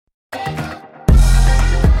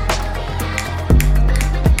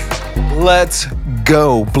Let's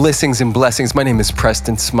go. Blessings and blessings. My name is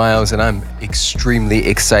Preston Smiles, and I'm extremely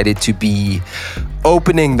excited to be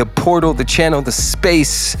opening the portal, the channel, the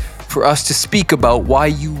space for us to speak about why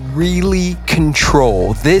you really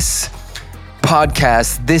control. This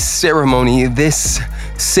podcast, this ceremony, this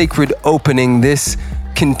sacred opening, this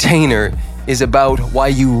container is about why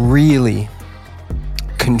you really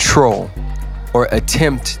control or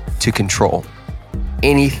attempt to control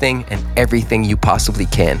anything and everything you possibly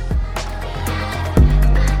can.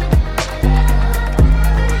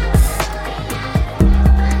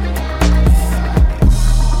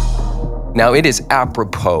 Now, it is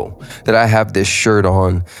apropos that I have this shirt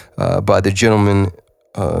on by the gentleman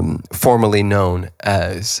formerly known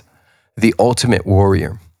as the Ultimate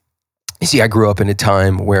Warrior. You see, I grew up in a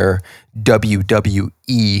time where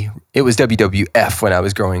WWE, it was WWF when I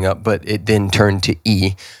was growing up, but it then turned to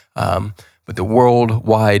E. But the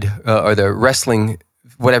worldwide, or the wrestling,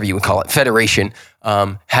 whatever you would call it, federation,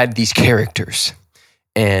 had these characters.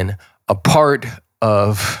 And a part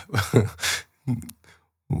of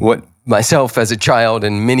what myself as a child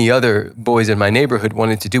and many other boys in my neighborhood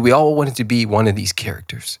wanted to do, we all wanted to be one of these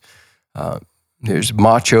characters. There's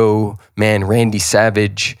Macho Man Randy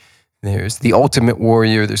Savage, there's the Ultimate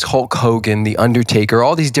Warrior, there's Hulk Hogan, the Undertaker,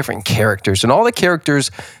 all these different characters. And all the characters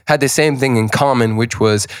had the same thing in common, which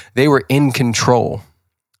was they were in control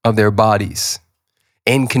of their bodies,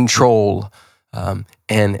 in control.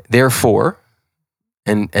 And therefore,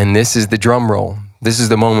 and this is the drum roll, this is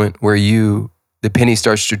the moment where the penny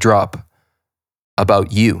starts to drop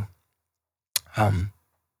about you.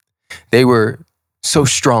 They were so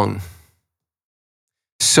strong,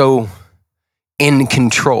 so in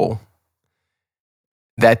control,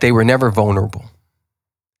 that they were never vulnerable.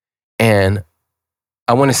 And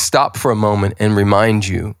I want to stop for a moment and remind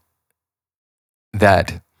you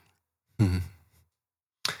that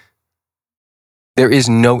there is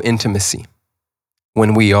no intimacy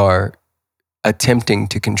when we are attempting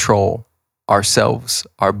to control ourselves,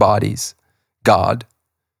 our bodies, God.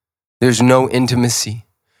 There's no intimacy,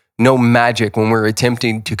 no magic when we're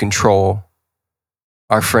attempting to control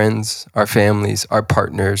our friends, our families, our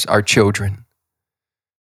partners, our children.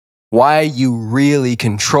 Why you really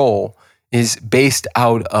control is based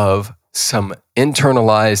out of some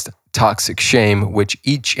internalized toxic shame, which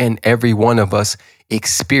each and every one of us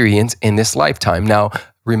experience in this lifetime. Now,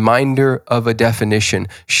 reminder of a definition: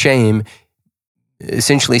 shame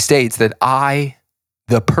essentially states that I,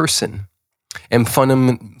 the person, am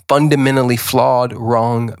fundamentally flawed,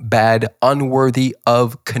 wrong, bad, unworthy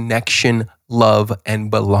of connection, love, and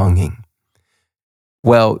belonging.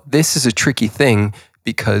 Well, this is a tricky thing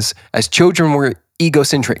because as children, we're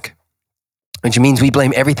egocentric, which means we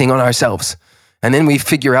blame everything on ourselves. And then we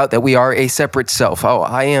figure out that we are a separate self. Oh,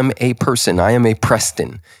 I am a person. I am a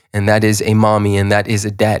Preston, and that is a mommy, and that is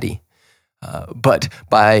a daddy. But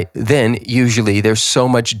by then, usually there's so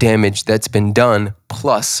much damage that's been done.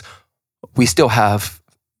 Plus, we still have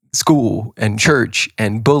school and church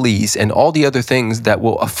and bullies and all the other things that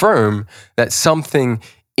will affirm that something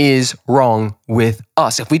is wrong with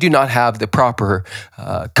us. If we do not have the proper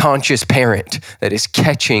conscious parent that is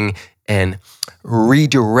catching and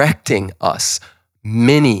redirecting us,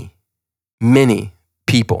 many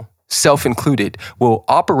people, self-included, will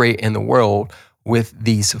operate in the world with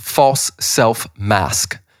these false self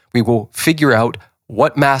masks. We will figure out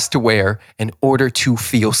what mask to wear in order to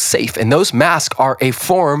feel safe. And those masks are a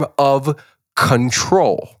form of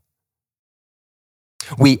control.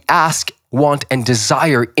 We ask, want, and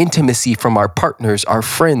desire intimacy from our partners, our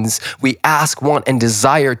friends. We ask, want, and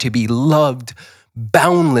desire to be loved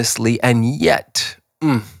boundlessly, and yet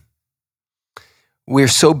we're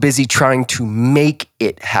so busy trying to make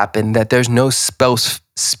it happen that there's no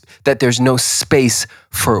space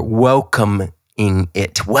for welcoming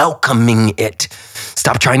it.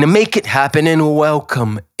 Stop trying to make it happen and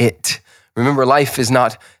welcome it. Remember, life is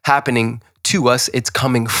not happening to us, it's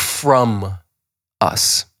coming from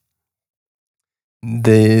us.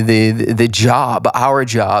 Our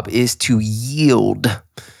job is to yield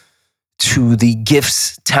to the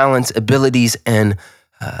gifts, talents, abilities, and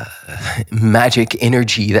magic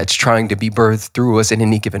energy that's trying to be birthed through us at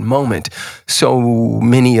any given moment. So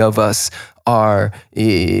many of us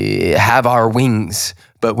have our wings,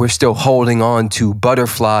 but we're still holding on to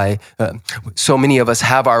butterfly. So many of us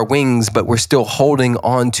have our wings, but we're still holding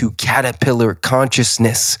on to caterpillar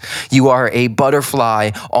consciousness. You are a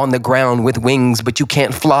butterfly on the ground with wings, but you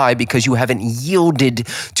can't fly because you haven't yielded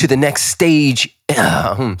to the next stage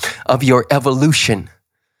of your evolution.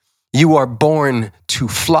 You are born to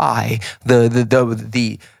fly.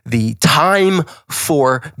 The time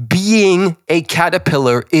for being a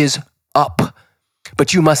caterpillar is up,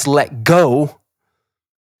 but you must let go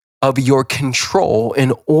of your control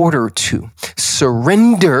in order to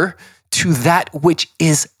surrender to that which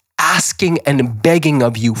is asking and begging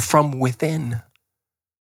of you from within.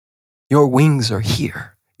 Your wings are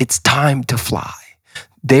here. It's time to fly.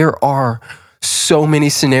 There are so many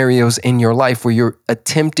scenarios in your life where you're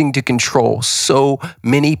attempting to control so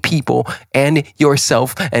many people and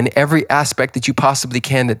yourself and every aspect that you possibly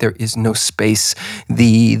can that there is no space.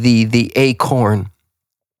 The acorn,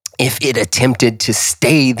 if it attempted to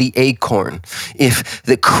stay the acorn, if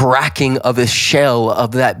the cracking of a shell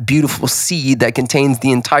of that beautiful seed that contains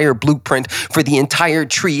the entire blueprint for the entire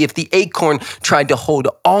tree, if the acorn tried to hold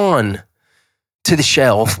on to the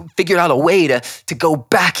shell, figured out a way to go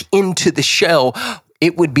back into the shell,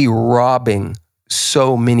 it would be robbing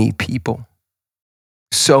so many people,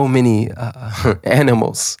 so many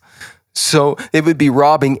animals. So it would be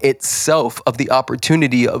robbing itself of the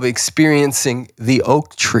opportunity of experiencing the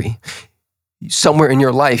oak tree. Somewhere in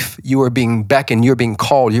your life, you are being beckoned, you're being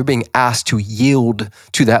called, you're being asked to yield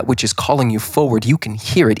to that which is calling you forward. You can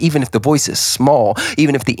hear it, even if the voice is small,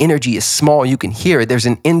 even if the energy is small, you can hear it. There's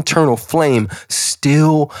an internal flame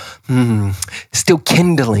still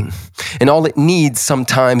kindling. And all it needs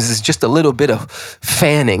sometimes is just a little bit of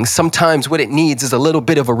fanning. Sometimes what it needs is a little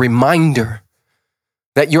bit of a reminder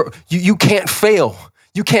that you can't fail.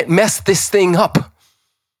 You can't mess this thing up.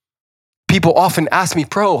 People often ask me,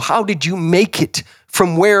 Pro, how did you make it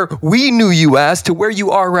from where we knew you as to where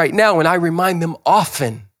you are right now? And I remind them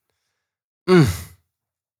often, that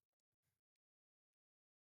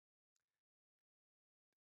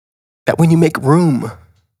when you make room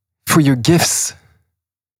for your gifts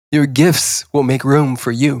will make room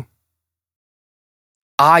for you.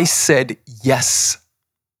 I said yes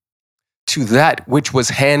to that which was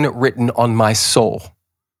handwritten on my soul.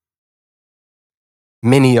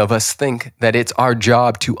 Many of us think that it's our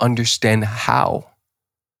job to understand how,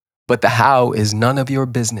 but the how is none of your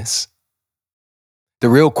business. The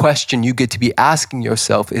real question you get to be asking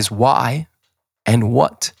yourself is why and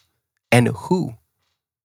what and who.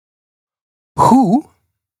 Who?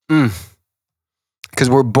 Because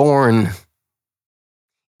we're born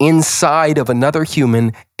inside of another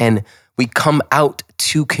human and we come out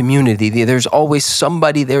to community. There's always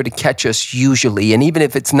somebody there to catch us usually. And even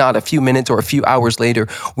if it's not a few minutes or a few hours later,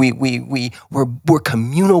 we're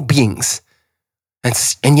communal beings.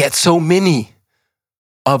 And yet so many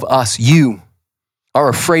of us, you, are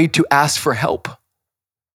afraid to ask for help.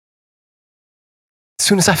 As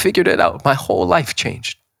soon as I figured it out, my whole life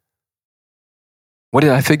changed. What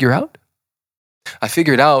did I figure out? I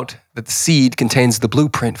figured out that the seed contains the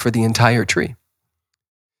blueprint for the entire tree.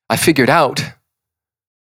 I figured out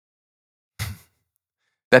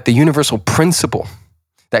that the universal principle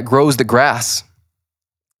that grows the grass,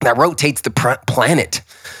 that rotates the planet,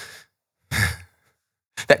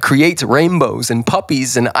 that creates rainbows and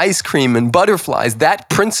puppies and ice cream and butterflies, that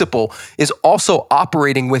principle is also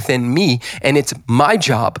operating within me, and it's my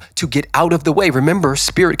job to get out of the way. Remember,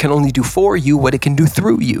 spirit can only do for you what it can do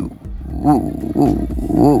through you.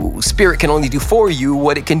 Spirit can only do for you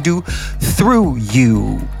what it can do through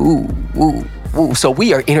you. So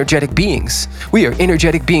we are energetic beings. We are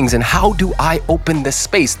energetic beings. And how do I open the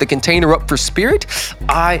space, the container up for spirit?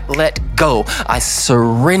 I let go. I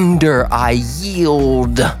surrender. I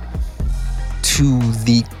yield to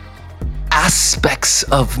the aspects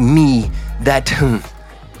of me that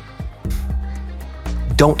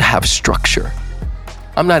don't have structure.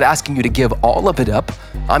 I'm not asking you to give all of it up.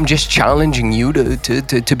 I'm just challenging you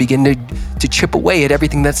to begin to chip away at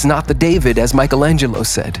everything that's not the David, as Michelangelo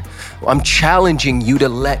said. I'm challenging you to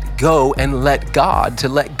let go and let God, to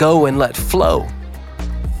let go and let flow.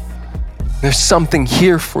 There's something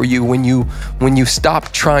here for you when you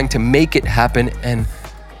stop trying to make it happen and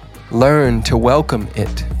learn to welcome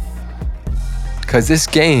it. Because this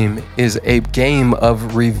game is a game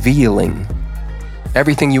of revealing.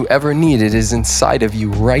 Everything you ever needed is inside of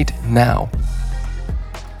you right now.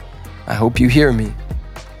 I hope you hear me.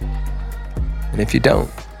 And if you don't,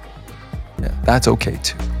 that's okay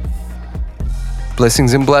too.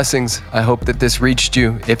 Blessings and blessings. I hope that this reached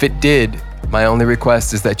you. If it did, my only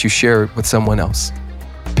request is that you share it with someone else.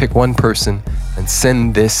 Pick one person and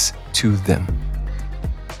send this to them.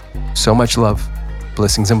 So much love.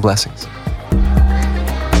 Blessings and blessings.